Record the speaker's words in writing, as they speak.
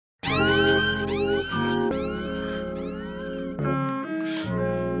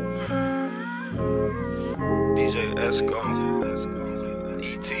let's go.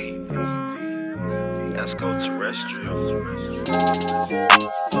 ET, let's go terrestrial.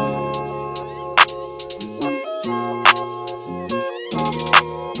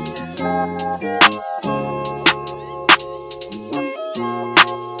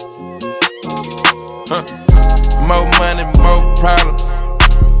 More money, more problems.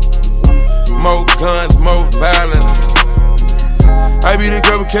 More guns, more violence. I beat a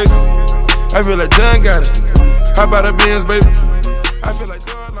couple cases. I feel like John got it. How about a Benz, baby? I feel like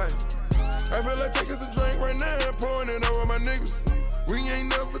God life. I feel like taking some drink right now and pouring it over my niggas. We ain't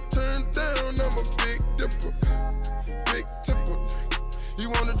never turned down. I'm a big dipper, big tipper. You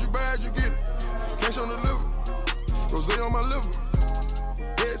wanted, you buy it, you get it. Cash on the liver, rose on my liver.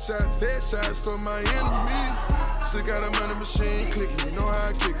 Headshots for my enemies. Still got a money machine clicking, you know how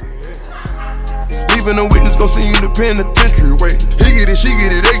I kick it, yeah. Leaving a witness, gon' see you in the penitentiary. Wait, he get it, she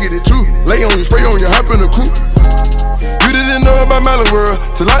get it, they get it too. Lay on you, spray on you, hop in the coupe. You didn't know about Melon World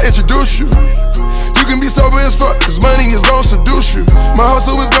till I introduce you. You can be sober as fuck, cause money is gon' seduce you. My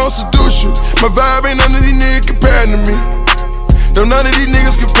hustle is gon' seduce you. My vibe ain't none of these niggas compared to me. Don't none of these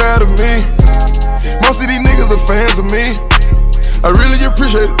niggas compare to me. Most of these niggas are fans of me. I really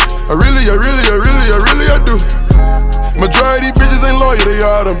appreciate it. I really do. Majority of these bitches ain't loyal, they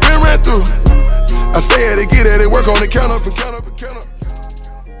all done been ran through. I stay at it, get at it, work on it, count up and count up and count up.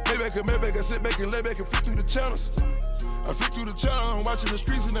 Maybe I sit back and lay back and flick through the channels. I flick through the channel, I'm watching the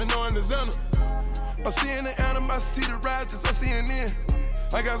streets and they knowing the Xander. I'm seeing the animosity, the riots, I'm seeing in.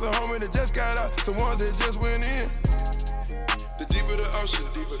 I got some homies that just got out, some ones that just went in. The deeper the ocean,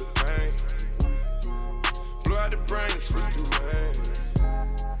 deeper the pain. Blow out the brain, split through my hands.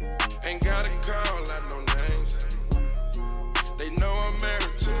 Ain't gotta call out no names. They know I'm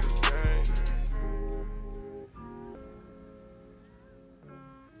married to the game.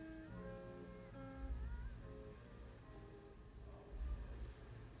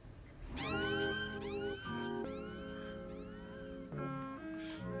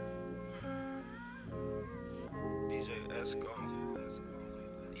 DJ, let's go.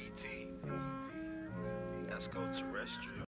 ET, let's go terrestrial.